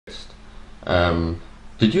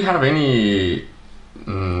Did you have any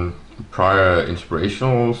prior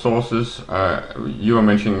inspirational sources? You were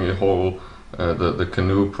mentioning the whole the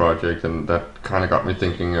canoe project, and that kind of got me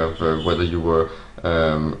thinking of whether you were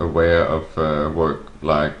aware of work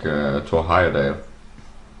like Thor Heyerdahl.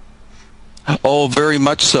 Oh, very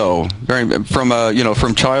much so. Very from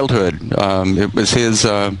from childhood. It was his.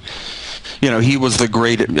 He was the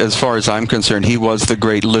great, as far as I'm concerned, he was the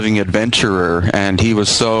great living adventurer, and he was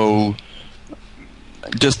so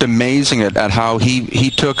just amazing at how he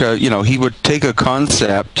took he would take a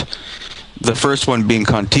concept, the first one being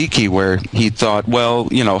Kon-Tiki, where he thought, well,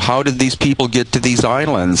 how did these people get to these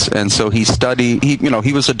islands? And so he studied,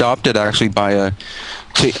 he was adopted actually by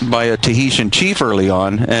a Tahitian chief early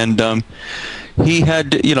on, and he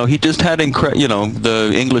had, he just had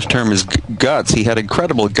the English term is guts. He had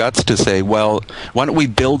incredible guts to say, well, why don't we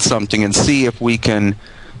build something and see if we can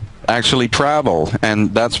actually travel?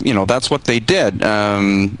 And that's what they did.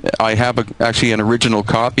 I have actually an original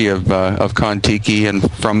copy of Kon-Tiki, and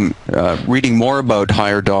from reading more about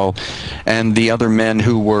Heyerdahl and the other men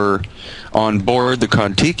who were on board the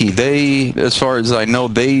Kon-Tiki, they, as far as I know,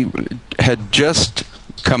 they had just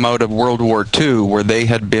come out of World War II, where they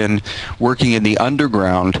had been working in the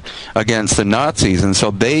underground against the Nazis, and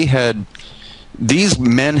so these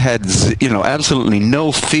men had absolutely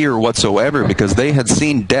no fear whatsoever, because they had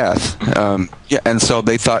seen death. And so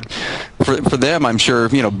they thought, for them, I'm sure,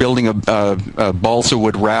 building a balsa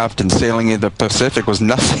wood raft and sailing in the Pacific was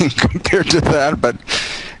nothing compared to that. But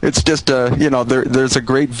it's just there's a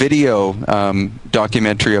great video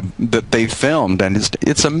documentary that they filmed, and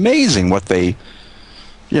it's amazing what they.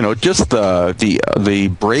 Just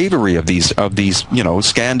the bravery of these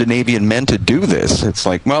Scandinavian men to do this. It's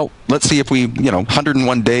like, well, let's see if we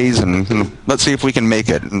 101 days, and let's see if we can make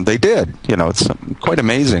it. And they did. It's quite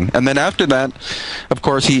amazing. And then after that, of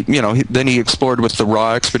course, then he explored with the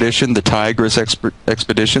Ra expedition, the Tigris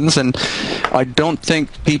expeditions, and I don't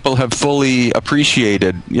think people have fully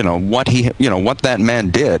appreciated what that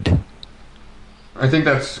man did. I think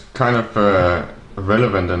that's kind of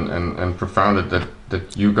relevant and profound that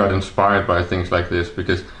you got inspired by things like this,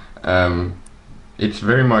 because it's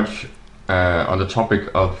very much on the topic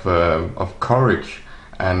of courage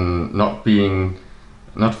and not feeling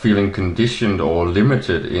conditioned or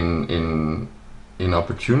limited in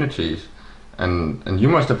opportunities, and you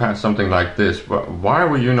must have had something like this. Why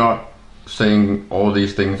were you not saying all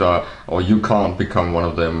these things or you can't become one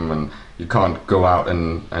of them, and you can't go out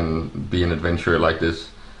and be an adventurer like this?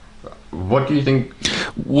 What do you think?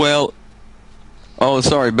 Well, oh,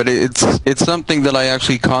 sorry, but it's something that I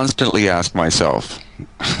actually constantly ask myself,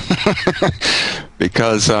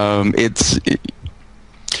 because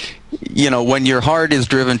when your heart is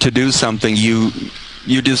driven to do something, you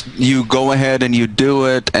go ahead and you do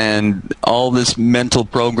it, and all this mental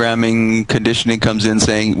programming conditioning comes in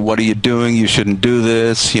saying, what are you doing? You shouldn't do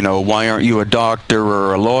this. Why aren't you a doctor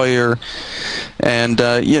or a lawyer? And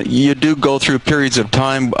you do go through periods of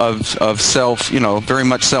time of self, very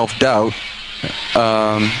much self-doubt.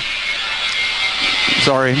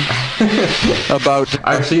 Sorry.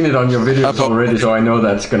 I've seen it on your videos already, so I know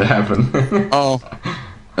that's going to happen. Oh,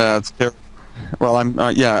 that's terrible. Well,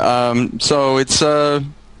 so it's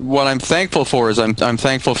what I'm thankful for is I'm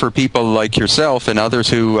thankful for people like yourself and others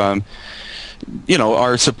who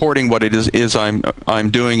are supporting what it is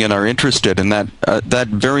I'm doing and are interested, and that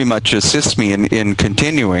very much assists me in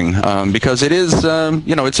continuing, because it is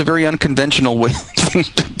it's a very unconventional way thing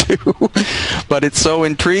to do, but it's so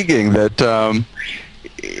intriguing that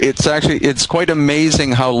it's quite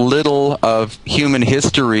amazing how little of human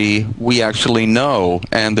history we actually know,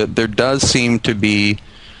 and that there does seem to be,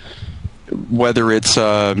 whether it's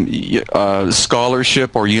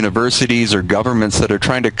scholarship or universities or governments that are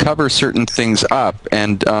trying to cover certain things up.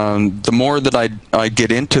 And the more that I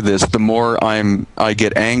get into this, the more I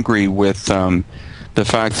get angry with the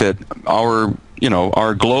fact that our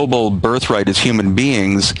global birthright as human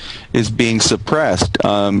beings is being suppressed.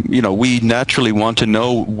 We naturally want to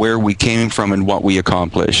know where we came from and what we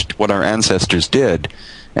accomplished, what our ancestors did.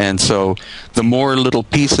 And so the more little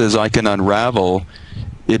pieces I can unravel,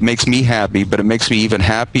 it makes me happy, but it makes me even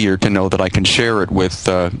happier to know that I can share it with,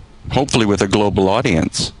 hopefully with a global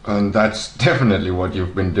audience. And that's definitely what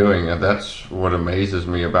you've been doing, and that's what amazes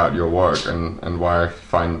me about your work, and why I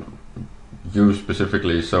find you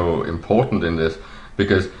specifically so important in this,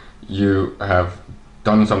 because you have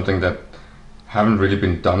done something that haven't really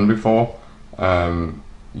been done before.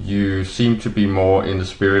 You seem to be more in the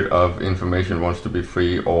spirit of information wants to be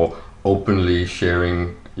free, or openly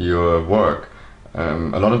sharing your work.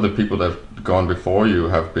 A lot of the people that have gone before you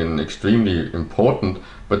have been extremely important,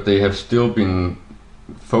 but they have still been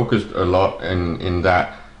focused a lot in that.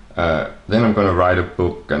 Then I'm going to write a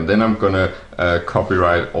book, and then I'm going to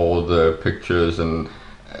copyright all the pictures, and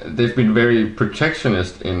they've been very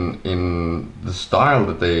protectionist in the style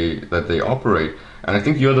that they operate. And I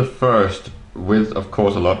think you're the first, with of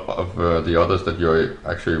course a lot of the others that you're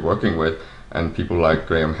actually working with, and people like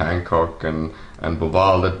Graham Hancock and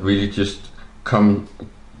Boval, that really just come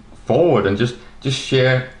forward and just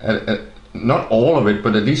share not all of it,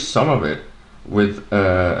 but at least some of it with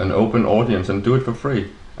an open audience, and do it for free.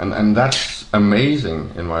 And that's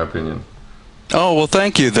amazing, in my opinion. Oh, well,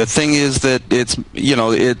 thank you. The thing is that it's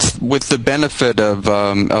with the benefit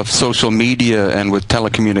of social media and with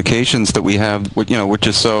telecommunications that we have, which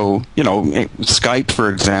is so, Skype, for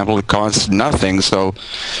example, it costs nothing, so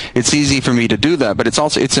it's easy for me to do that. But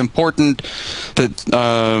it's important that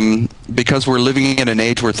because we're living in an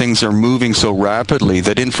age where things are moving so rapidly,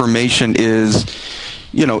 that information is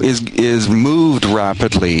moved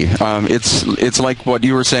rapidly. It's like what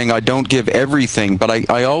you were saying, I don't give everything, but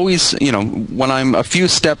I always, when I'm a few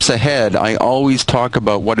steps ahead, I always talk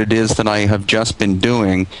about what it is that I have just been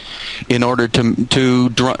doing in order to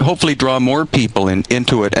hopefully draw more people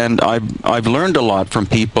into it. And I've learned a lot from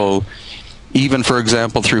people, even, for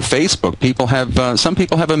example, through Facebook. Some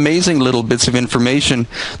people have amazing little bits of information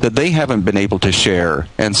that they haven't been able to share.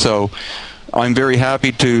 And so I'm very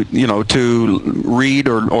happy to read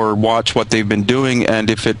or watch what they've been doing, and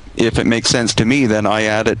if it makes sense to me, then I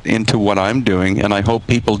add it into what I'm doing, and I hope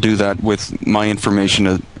people do that with my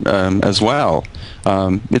information as well.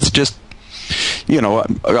 It's just,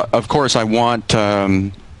 of course, I want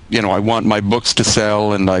I want my books to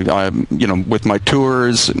sell, and I with my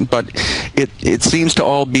tours, but it seems to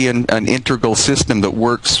all be an integral system that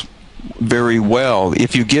works very well.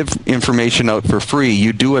 If you give information out for free,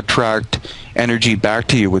 you do attract energy back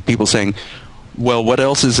to you, with people saying, well, what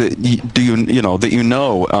else is it that you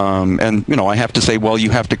know? And I have to say, well, you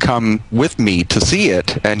have to come with me to see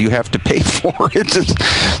it, and you have to pay for it.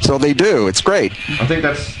 So they do. It's great. I think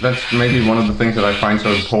that's maybe one of the things that I find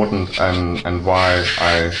so important, and why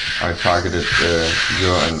I targeted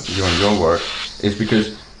you and your work, is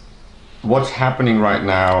because what's happening right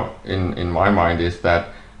now in my mind is that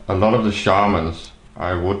a lot of the shamans,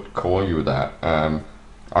 I would call you that,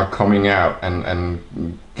 are coming out and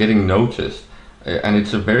getting noticed. And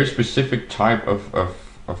it's a very specific type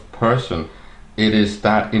of person. It is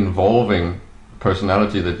that involving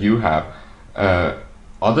personality that you have.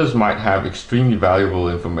 Others might have extremely valuable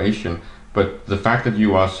information, but the fact that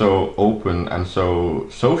you are so open and so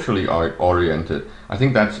socially oriented, I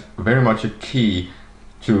think that's very much a key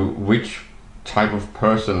to which type of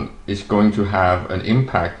person is going to have an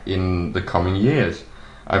impact in the coming years.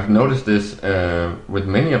 I've noticed this with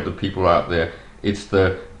many of the people out there. It's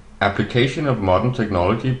the application of modern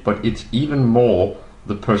technology, but it's even more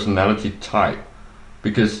the personality type,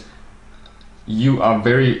 because you are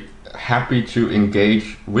very happy to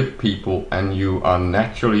engage with people and you are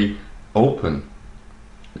naturally open.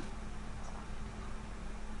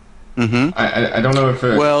 Mm-hmm. I don't know if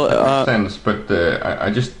it makes sense, but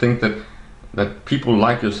I just think that people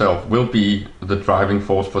like yourself will be the driving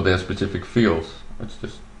force for their specific fields. It's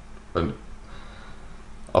just an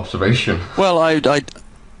observation. Well, I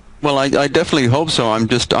definitely hope so.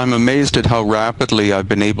 I'm amazed at how rapidly I've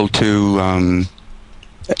been able to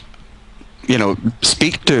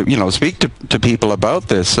speak to people about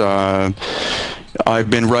this. I've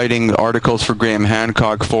been writing articles for Graham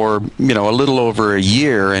Hancock for a little over a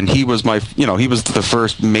year, and he was the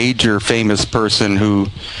first major famous person who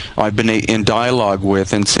I've been in dialogue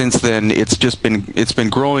with, and since then it's been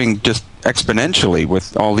growing just exponentially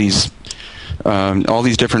with all these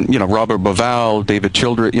different Robert Boval, David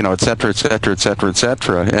Childress, et cetera, et cetera, et cetera, et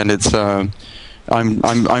cetera, and it's I'm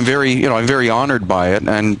very honored by it,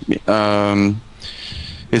 and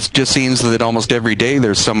it just seems that almost every day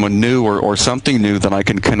there's someone new or something new that I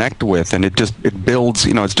can connect with, and it builds,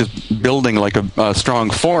 it's just building like a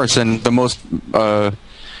strong force. And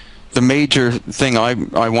the major thing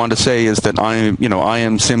I want to say is that I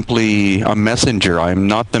am simply a messenger. I am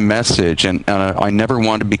not the message, and I never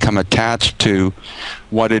want to become attached to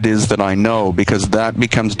what it is that I know, because that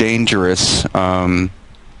becomes dangerous.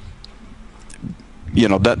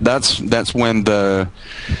 That's when the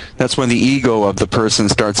ego of the person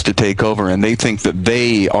starts to take over, and they think that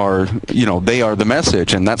they are the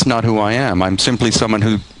message, and that's not who I am. I'm simply someone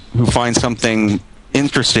who finds something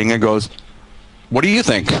interesting and goes, "What do you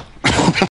think?"